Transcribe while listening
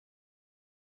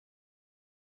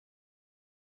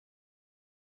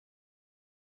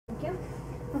Thank you.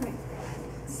 Okay.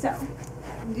 So.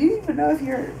 Do you even know if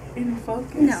you're in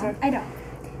focus? No, I don't.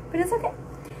 But it's okay.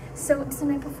 So it's the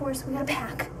night before, so we gotta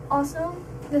pack. Also,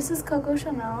 this is Coco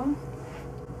Chanel.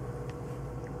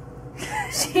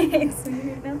 She hates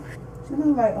me right now. She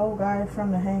looks like old guy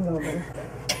from The Hangover.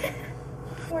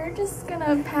 We're just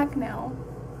gonna pack now.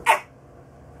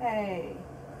 Hey.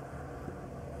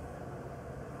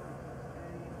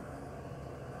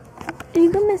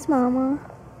 You can miss Mama.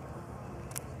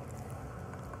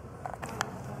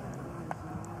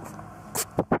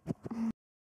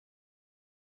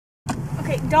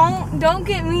 Okay, don't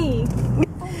get me.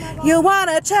 Oh, you want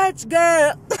a church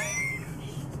girl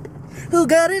who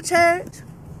go to church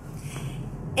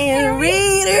and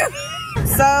read it.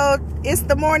 So it's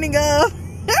the morning of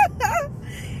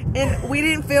and we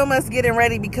didn't film us getting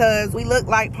ready because we look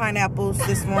like pineapples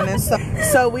this morning.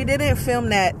 So we didn't film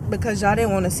that because y'all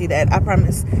didn't want to see that. I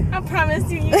promise. I promise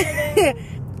you didn't.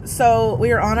 So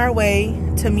we are on our way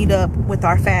to meet up with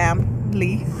our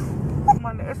family.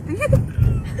 My nasty.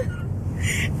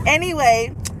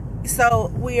 Anyway, so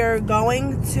we are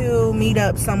going to meet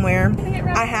up somewhere.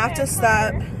 I have to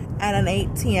stop at an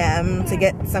ATM to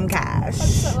get some cash.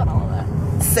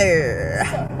 Sir.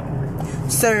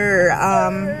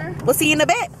 We'll see you in a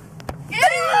bit. You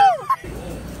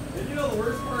know the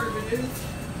worst part of it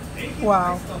is,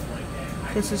 wow,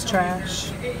 this is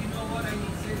trash.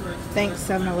 Thanks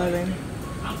 7-Eleven.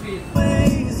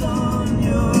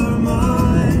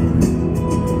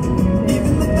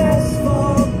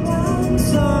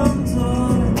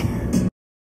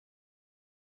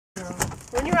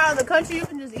 When you're out of the country, you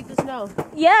can just eat the snow.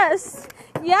 Yes,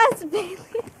 baby.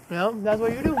 No, that's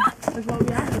what you do. That's what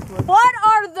we have this for. What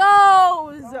are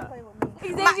those?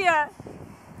 Xzaevia.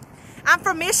 I'm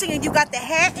from Michigan. You got the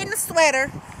hat and the sweater.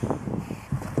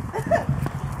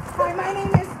 Hi, my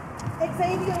name is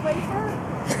Xzaevia Wafer.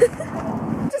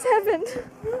 What just happened?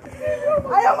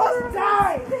 I almost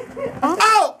died.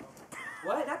 Oh!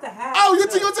 What? Not the hat. Oh, you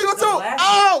too.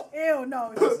 Oh! Ew,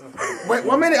 no. Wait,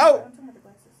 1 minute. Oh!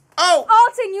 Oh!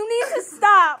 Alton, you need to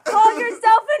stop. Call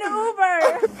yourself an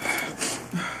Uber.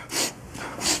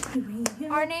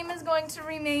 Our name is going to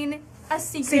remain a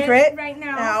secret right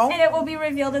now, and it will be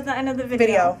revealed at the end of the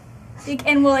video.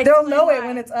 And we'll they'll know it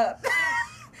when it's up.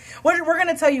 We're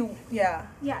gonna tell you, yeah.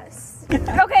 Yes.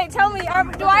 Okay, tell me,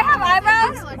 do I have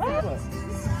eyebrows?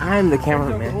 I'm the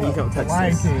cameraman. You don't touch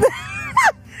this.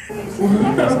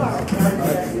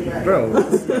 Bro.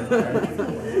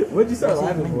 What'd you start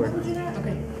laughing for?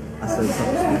 I said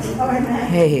something.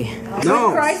 Hey.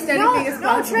 No.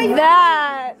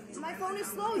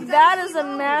 That is a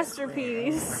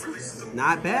masterpiece.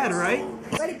 Not bad, right?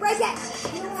 Ready, break it!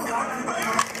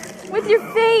 With your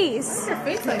face.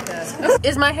 Face like that.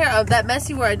 Is my hair that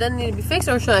messy where it doesn't need to be fixed,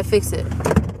 or should I fix it?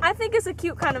 I think it's a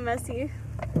cute kind of messy.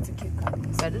 It's a cute kind of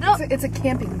messy. Set it up. It's a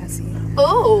camping messy.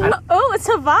 Oh. Oh, it's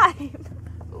a vibe.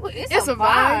 It's a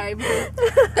vibe.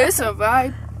 It's a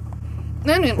vibe.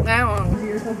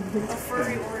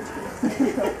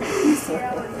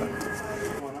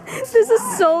 This is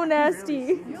so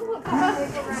nasty.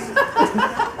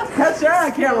 Catch her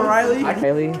on camera, Riley.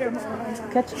 Riley.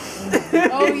 Catch.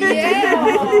 Oh,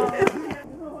 yeah.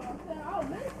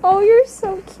 Oh, you're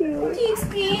so cute.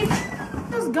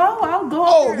 Just go, I'll go.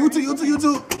 Oh, you too.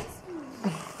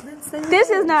 This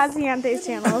is not Ziante's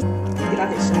channel. Get out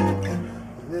this shit.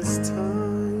 This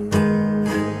time.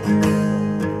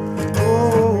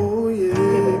 Oh,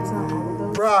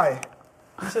 yeah. Right.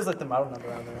 You should like the model number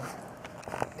on there.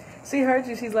 She heard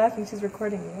you, she's laughing, she's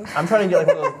recording you. I'm trying to get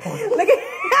like one of those. Look at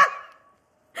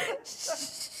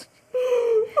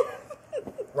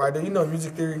Right, do you know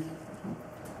music theory?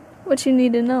 What you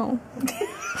need to know. We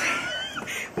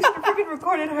should have freaking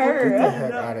recorded Get her. the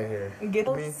heck out of here. Get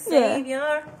me.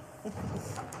 Yeah.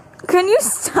 Can you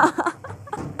stop?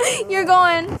 You're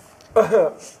going.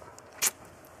 I'm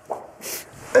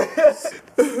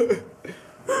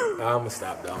gonna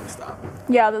stop, though.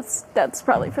 Yeah, that's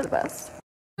probably for the best.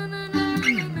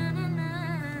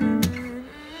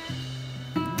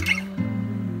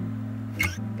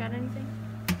 Got anything?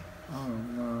 Oh,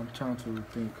 no, I'm trying to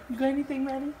think. You got anything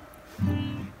ready?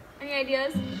 Any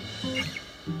ideas?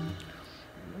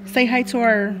 Say hi to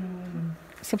our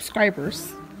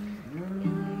subscribers.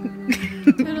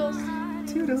 Toodles.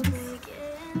 Toodles.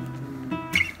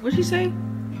 What'd you say?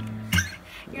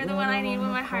 You're the one I need when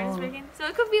my heart is breaking. So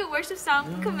it could be a worship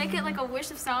song. We could make it like a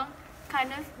worship song,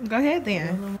 kind of. Go ahead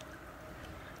then.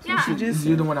 Yeah.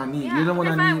 You're the one I need. Yeah. You're the one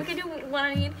I Fine. need. We could do one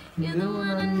I need. You're the one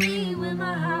I need when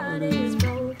my heart is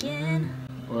broken.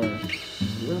 Or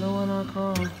you're the one I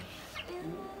call.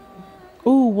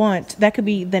 Ooh, want. That could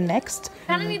be the next.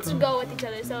 Kind of needs to go with each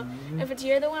other. So if it's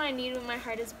you're the one I need when my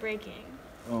heart is breaking,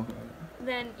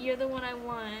 then you're the one I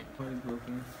want. Heart is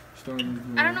broken.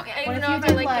 I don't know. I even know if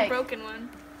I like the broken one.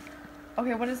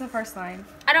 Okay, what is the first line?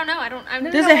 I don't know.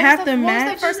 Does it have to match?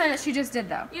 What was the first line that she just did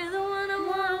though? You're the one I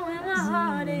want when my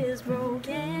heart is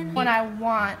broken. When I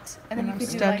want, and then you could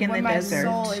do stuck like in when the my desert.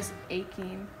 soul is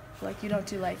aching. Like you don't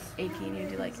do like aching, you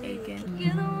do like aching.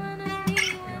 You're the one I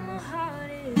need when my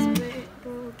heart is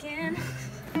broken.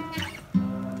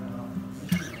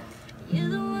 You're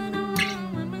the one I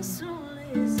want when my soul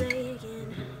is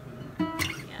aching.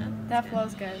 Yeah. That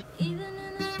flow's good. Even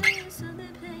in the midst of the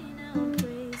pain, I'll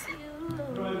praise you.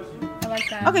 I like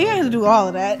that. Okay, you have to do all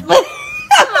of that.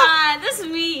 Come on, this is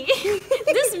me.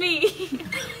 This is me.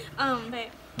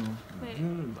 Wait.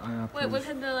 Wait, what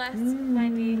could the last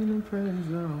line be? I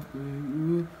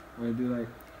do like,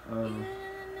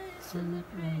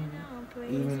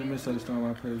 even in the midst of the storm,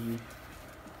 I praise you.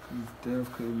 Death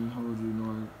couldn't hold you,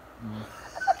 nor.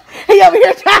 He over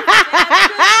here trying.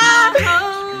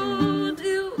 Hold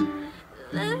you,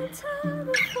 let time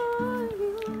before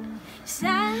you.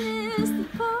 Silence the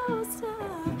post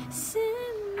of sin.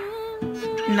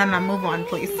 No, move on,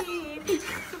 please.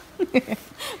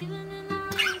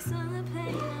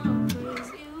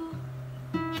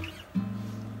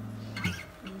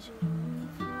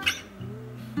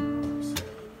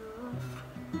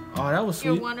 Oh, that was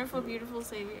sweet. You're wonderful, beautiful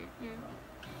Savior. You're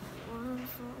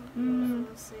wonderful,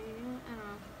 beautiful Savior. I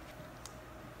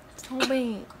don't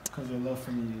know. Because your love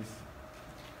for me is.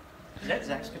 Is that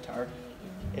Zach's guitar?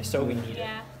 If so, we need it.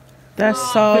 Yeah.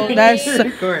 That's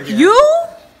Correct, yeah. You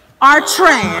are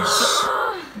trash.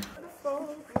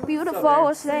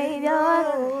 Beautiful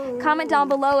Savior. Comment down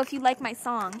below if you like my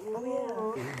song.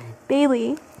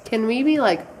 Bailey. Can we be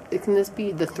like, can this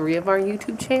be the 3 of our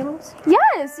YouTube channels?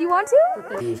 Yes, you want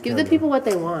to? Give the people what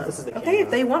they want. Okay, if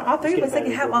they want all 3 of us, they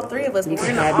can have all 3 of us. But we're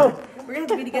gonna have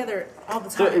to be together all the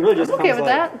So it time. really just I'm okay with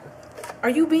that. Are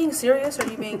you being serious or are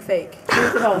you being fake?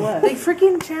 About what? The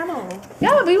freaking channel.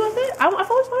 Yeah, I'll be with it. I've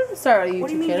always wanted to start a YouTube What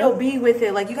do you mean channel. you'll be with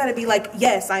it? Like, you gotta be like,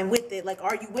 yes, I'm with it. Like,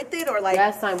 are you with it or like?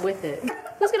 Yes, I'm with it.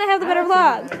 Who's gonna have the better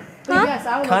vlog? Huh? Yes,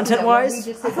 I would Content-wise,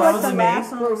 probably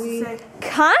me.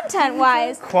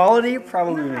 Content-wise. Quality,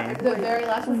 probably me. The very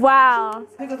last one. Wow.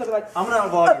 I'm gonna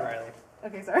vlog you, Riley.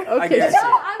 Okay, sorry. I guess.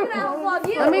 No, I'm gonna vlog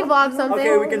you. Let me vlog something.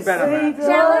 Okay, we can bet on that.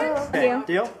 Challenge. Okay,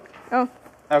 deal? Oh.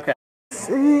 Okay.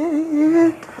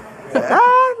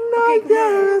 I'm not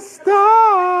gonna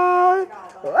start.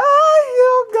 Where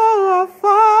you go, I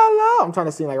follow. I'm trying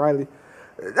to sing like Ryley.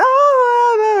 Only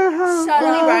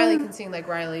Riley can sing like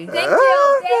Riley. Thank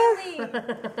you, Bailey.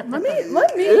 Let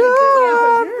me.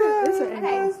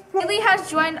 Okay. Bailey has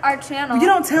joined our channel. You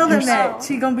don't tell them that.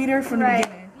 She gonna be there from the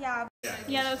beginning.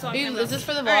 Yeah, that's all. Is this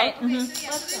for the vlog?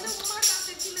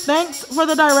 Thanks for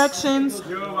the directions.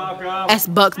 You're welcome. S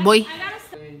Bucks, boy.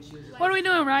 What are we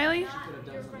doing, Riley?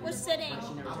 We're sitting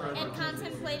and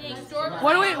contemplating.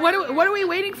 What are we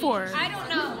waiting for? I don't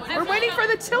know. We're waiting for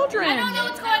the children. I don't know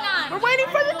what's going on. We're waiting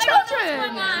for the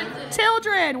children.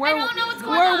 Children. I don't know what's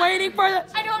going We're on. waiting for the.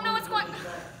 I don't know what's going on.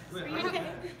 I don't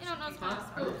know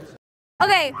what's going on.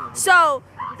 Okay, so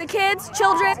the kids,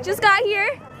 children, just got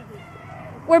here.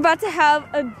 We're about to have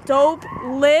a dope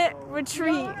lit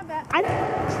retreat.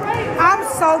 I'm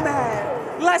so mad.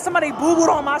 Let somebody boo-booed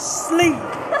on my sleeve.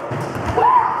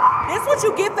 This what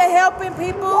you get for helping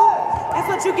people. This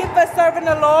what you get for serving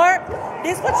the Lord.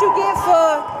 This what you get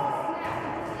for.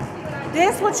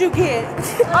 This what you get.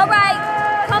 All right,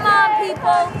 come on,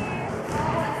 people.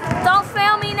 Don't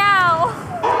fail me now.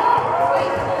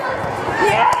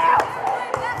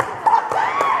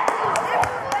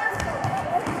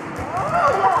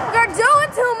 You're doing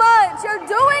too much. You're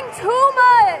doing too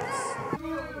much.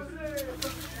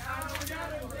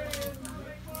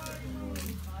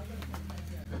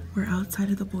 We're outside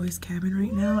of the boys' cabin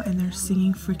right now, and they're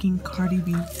singing freaking Cardi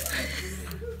B.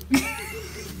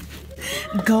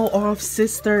 Go off,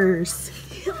 sisters.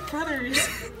 Brothers.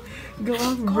 Go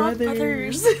off,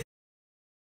 brothers.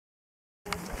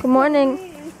 Good morning.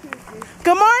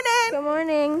 Good morning. Good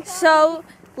morning. So,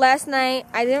 last night,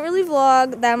 I didn't really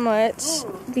vlog that much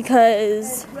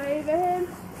because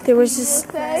there was just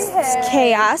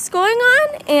chaos going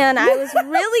on, and I was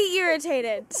really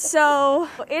irritated. So,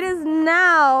 it is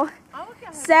now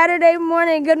Saturday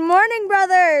morning. Good morning,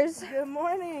 brothers. Good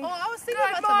morning. Oh, I was thinking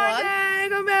about the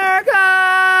vlog.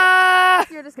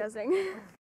 America. You're disgusting.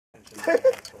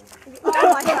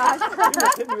 Oh my gosh.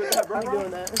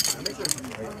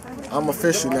 I'm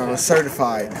official now,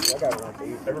 certified.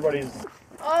 Everybody's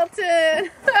Alton.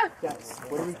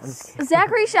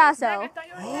 Zachary Shasso.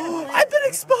 I've been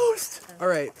exposed. All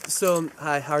right. So,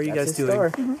 hi. How are you guys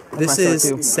doing? This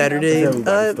is Saturday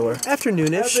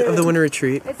afternoonish of the winter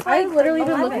retreat. I've literally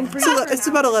been looking for It's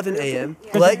about 11 a.m.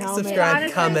 Like,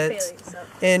 subscribe, comment,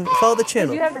 and follow the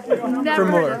channel for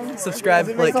more. Subscribe,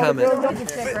 like, comment.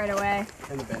 Right away.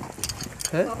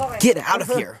 Get out of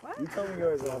here.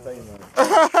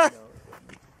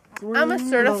 I'm a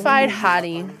certified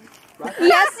hottie.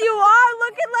 Yes, you are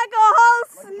looking like a whole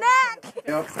snack.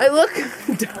 I look.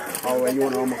 Oh, you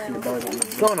want to almost see the bird.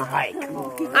 Go on a hike.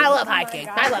 I love hiking.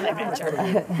 I love adventure.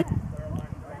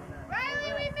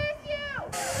 Ryley, we miss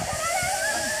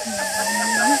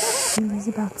you. He's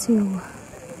about to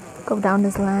go down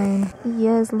this line. He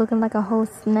is looking like a whole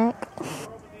snack.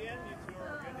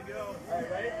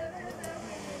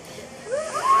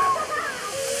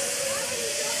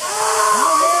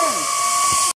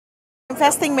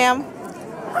 Fasting, ma'am.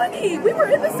 Honey, we were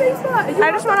in the same spot.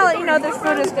 I just want to let you know this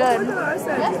food is good.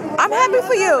 I'm happy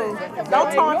for you.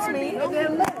 Don't taunt me.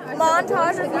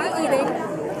 Montage of me eating.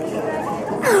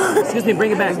 Excuse me,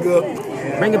 bring it back.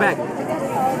 Bring it back.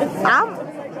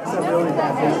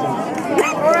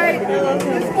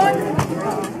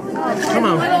 Come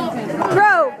on.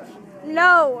 Bro,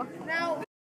 no.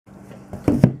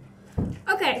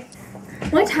 Okay,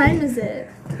 what time is it?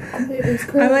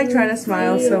 I like trying to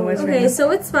smile so much. Okay,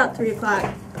 so it's about 3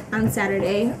 o'clock on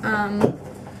Saturday.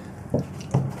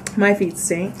 My feet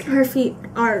stink. Her feet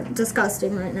are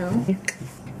disgusting right now.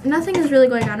 Nothing is really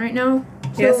going on right now.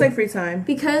 Yeah, it's like free time.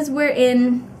 Because we're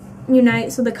in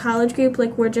Unite, so the college group,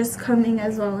 like, we're just coming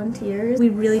as volunteers. We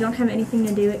really don't have anything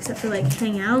to do except for, like,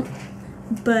 hang out.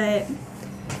 But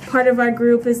part of our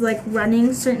group is, like,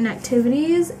 running certain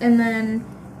activities, and then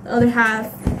the other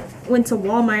half went to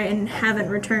Walmart and haven't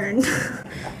returned.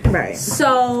 Right.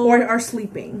 So... Or are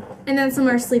sleeping. And then some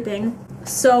are sleeping.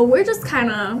 So we're just kind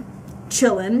of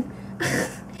chilling.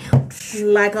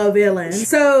 Like a villain.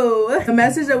 So, the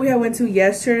message that we had went to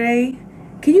yesterday,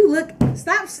 can you look?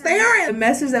 Stop staring! The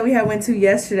message that we had went to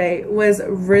yesterday was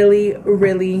really,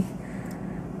 really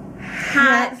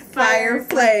hot fire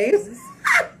flames.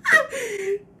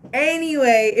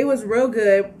 Anyway, it was real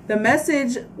good. The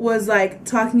message was like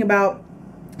talking about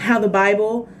how the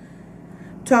Bible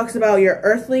talks about your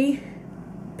earthly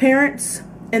parents,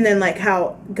 and then like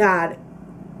how God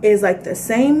is like the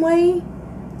same way,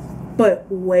 but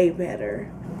way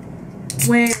better.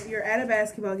 When you're at a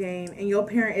basketball game and your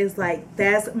parent is like,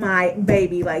 that's my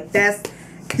baby, like that's,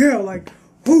 yeah, like,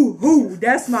 who,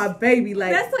 that's my baby,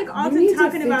 like. That's like often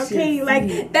talking about Katie,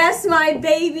 like, that's my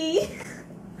baby.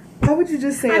 How would you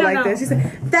just say it like that? She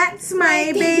said, that's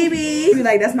my baby. Be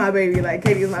like, that's my baby, like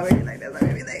Katie is my baby, like that's my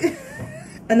baby. Like.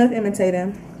 Enough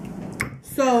imitating.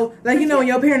 So, like, you know, when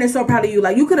your parent is so proud of you,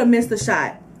 like you could have missed the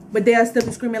shot, but they'll still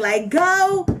be screaming like,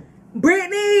 go,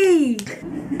 Brittany!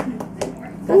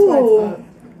 Ooh.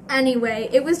 Anyway,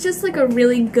 it was just like a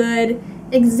really good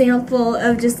example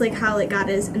of just like how like God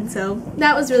is, and so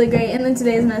that was really great. And then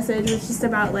today's message was just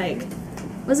about like,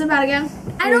 what was it about again?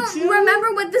 I don't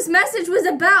remember what this message was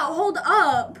about. Hold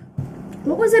up.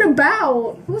 What was it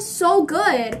about? It was so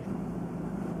good.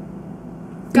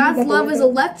 God's love is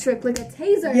electric, like a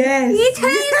taser. Yes. He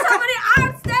tased somebody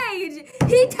on stage.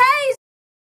 He tased.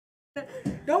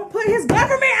 Don't put his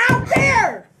government out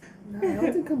there!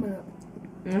 Elton coming up.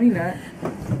 No, he not.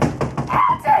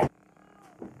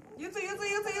 You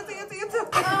too.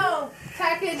 Oh,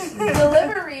 package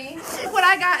delivery. What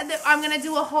I got, I'm gonna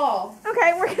do a haul.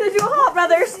 Okay, we're gonna do a haul,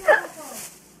 brothers.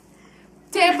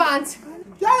 Tampons.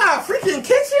 Y'all got a freaking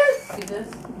kitchen?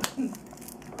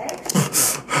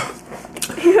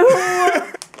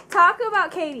 Talk about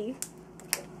Katie.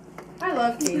 I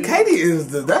love Katie. Katie is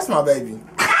that's my baby.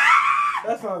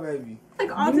 That's my baby.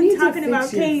 Like often talking about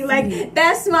Katie, like,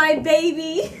 that's my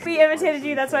baby. We imitated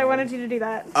you, that's why I wanted you to do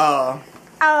that. Oh.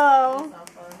 Oh,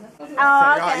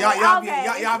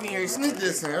 okay. Y'all be here sneak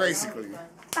dissing, basically.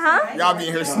 Huh? Y'all be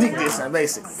here sneak dissing,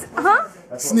 basically.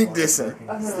 Uh-huh. Sneak dissing.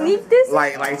 Sneak this?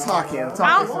 Like talking.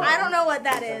 I don't know what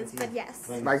that is, but yes.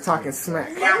 Like talking smack.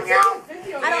 I don't know.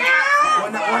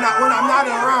 When I'm not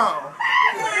around.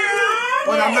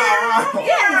 When I'm not around.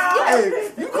 Yes.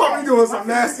 Hey, you caught me doing some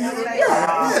nasty.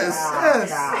 Yes.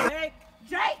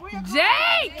 Jake, where's your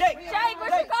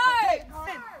card?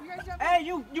 Hey,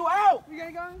 you out. You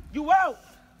gotta go? You out.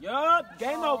 Yup,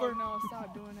 game over. No,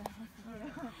 stop doing that.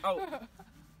 Oh.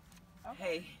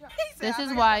 Hey. This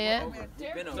is Wyatt.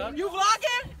 You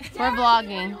vlogging? We're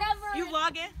vlogging. You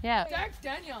vlogging? Yeah.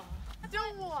 Daniel.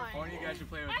 Or you guys should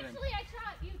play with him. Actually, I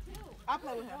shot you too. I'll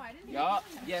play with him. Yup.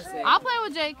 Yes. I'll play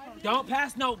with Jake. Don't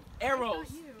pass no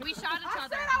arrows. We shot each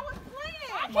other. I was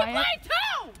playing. Wyatt,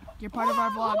 you're part of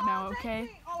our vlog now, okay?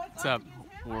 What's up,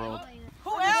 world?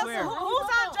 Who else? Who's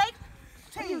on Jake's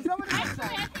team? Somebody else.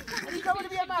 Somebody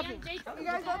be a muffin. You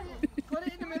guys put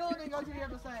it in the middle and then go to the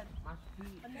other side.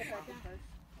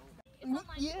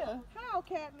 Yeah. How,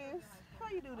 Katniss? How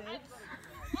you do this?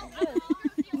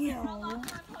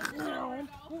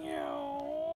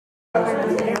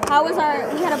 How was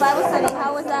we had a Bible study.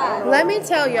 How was that? Let me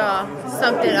tell y'all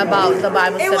something about the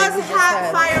Bible study. It was we just hot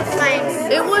had. fire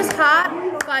flames. It was hot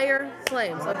fire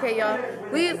flames. Okay, y'all.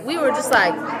 We were just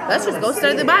like, let's just go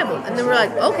study the Bible. And then we were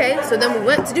like, okay. So then we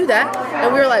went to do that.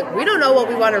 And we were like, we don't know what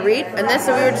we want to read. And then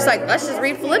so we were just like, let's just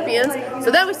read Philippians.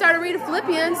 So then we started reading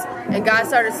Philippians. And God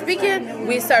started speaking.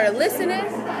 We started listening.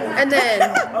 And then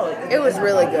it was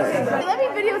really good. Let me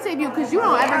videotape you because you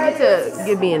don't ever get to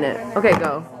get me in it. Okay,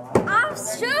 go. I'm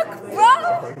shook, bro.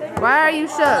 Why are you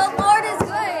shook? The Lord is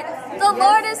good. The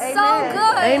Lord is so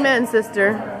good. Amen,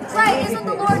 sister. Right? Isn't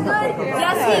the Lord good?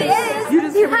 Yes, He is. You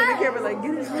just hear me in the camera like,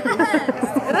 get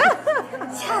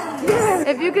it.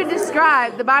 If you could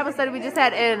describe the Bible study we just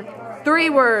had in 3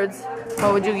 words,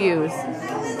 what would you use?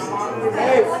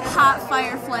 Hot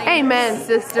fire flame. Amen,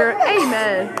 sister.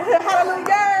 Amen.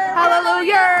 Hallelujah.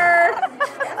 Hallelujah.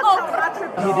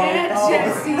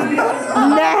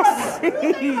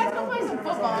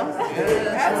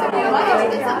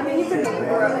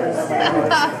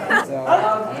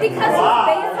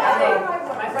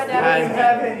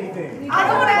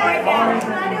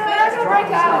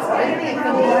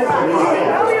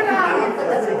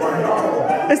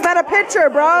 It's not a picture,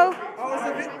 bro.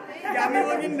 Got me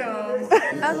looking dumb.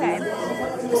 Okay.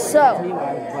 So,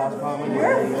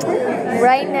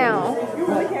 right now,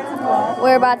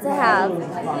 we're about to have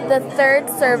the 3rd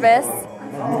service,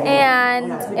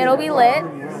 and it'll be lit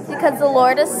because the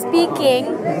Lord is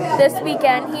speaking this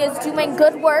weekend. He is doing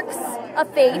good works of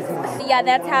faith. Yeah,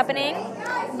 that's happening.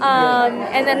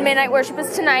 And then midnight worship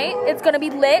is tonight. It's going to be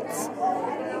lit.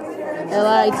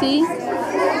 L-I-T. These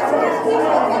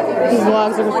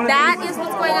vlogs are Well, that is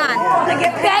what's going on.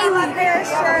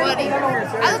 Bailey.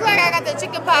 I look like I got the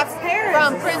chicken pox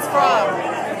from Prince Frog.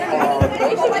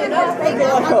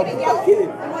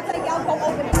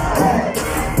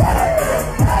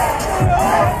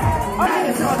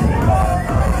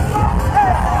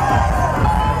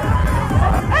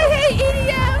 I hate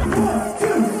EDM.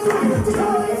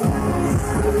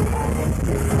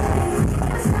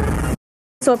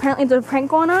 So apparently there's a prank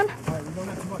going on.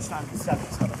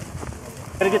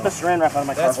 Gotta get the saran wrap out of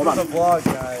my car. Hold on. Vlog,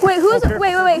 guys. Wait,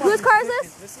 whose car is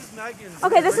this? This is Megan's.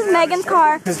 Okay, this is Megan's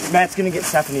car. Because Matt's gonna get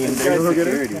Stephanie in there.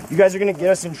 You guys are gonna get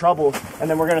us in trouble, and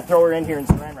then we're gonna throw her in here and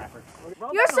saran wrap her.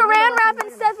 You're saran wrapping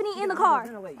Stephanie in the car.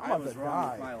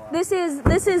 This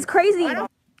is crazy.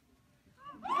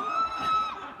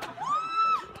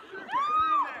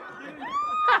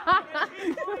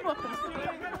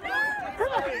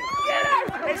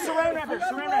 Hey, saran wrap her!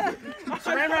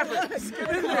 Saran wrap her!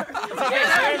 Saran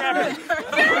wrap her!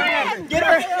 Get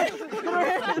her!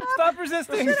 Stop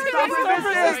resisting. Stop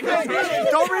resisting!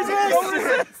 Don't resist!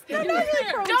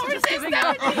 Don't resist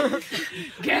that.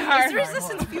 Get her. Is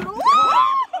resistance futile?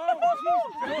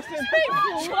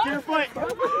 Get her foot! There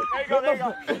you go, there you go.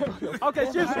 Okay,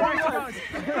 shoot! Oh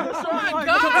my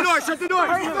God. Shut the door! Shut the door!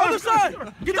 Get the other side!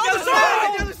 Get the other side!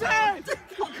 Get the other side!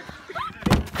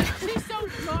 She's so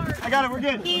smart. I got it, we're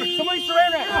good. Somebody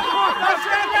saran wrap!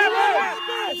 Saran wrap!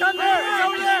 It's on there! It's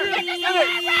over there! Get the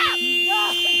saran wrap!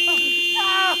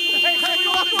 Hey,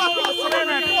 come on! Saran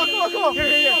wrap! Come on!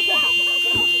 Here.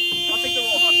 I'll take the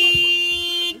roll.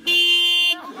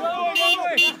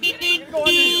 Go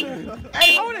under here. Hey,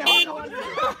 hold it!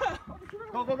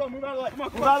 Go, move out of the way. Come on,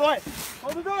 move out of the way.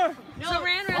 Hold the door. No,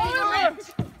 saran wrap.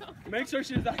 Make sure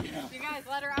she's not here. You guys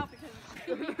let her out because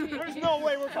There's no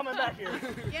way we're coming back here.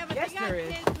 yeah, but yes, there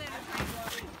is.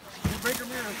 Break her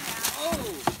mirror.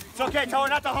 Oh! It's okay, tell her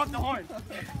not to honk the horn.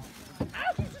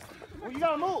 Well, you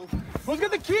gotta move. Who's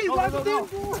got the keys? Why the damn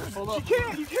door? She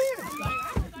can't, you can't.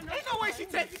 Ain't no way she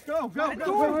takes it. Go.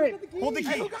 Hold the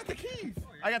key. Who got the keys?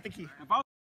 I got the key.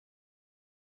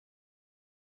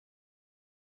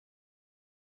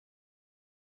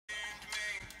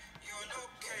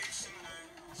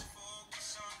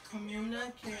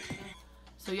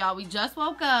 So y'all, we just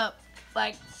woke up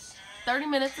like 30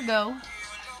 minutes ago.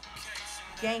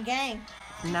 Gang.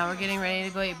 Now we're getting ready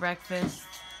to go eat breakfast.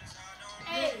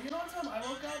 Hey, you know what time I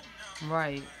woke up?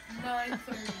 Right. 9:30.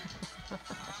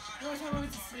 You know what time I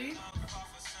went to sleep?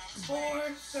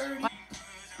 4:30.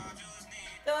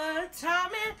 The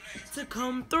time to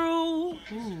come through.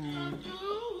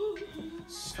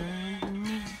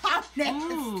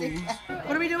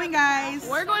 What are we doing, guys?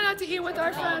 We're going out to eat with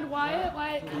our friend Wyatt.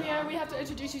 Wyatt, come here. We have to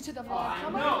introduce you to the vlog.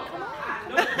 Come on, come on,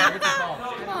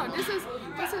 come on. This is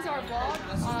our vlog.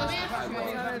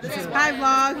 This is Hi,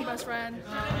 vlog. my best friend.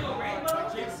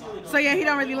 So yeah, he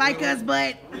don't really like us,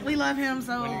 but we love him.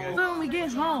 So when we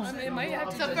get home, It might have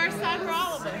to. It's the first time for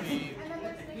all of us.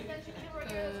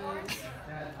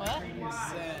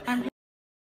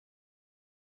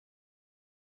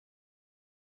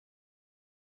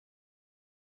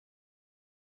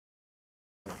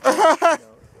 Ha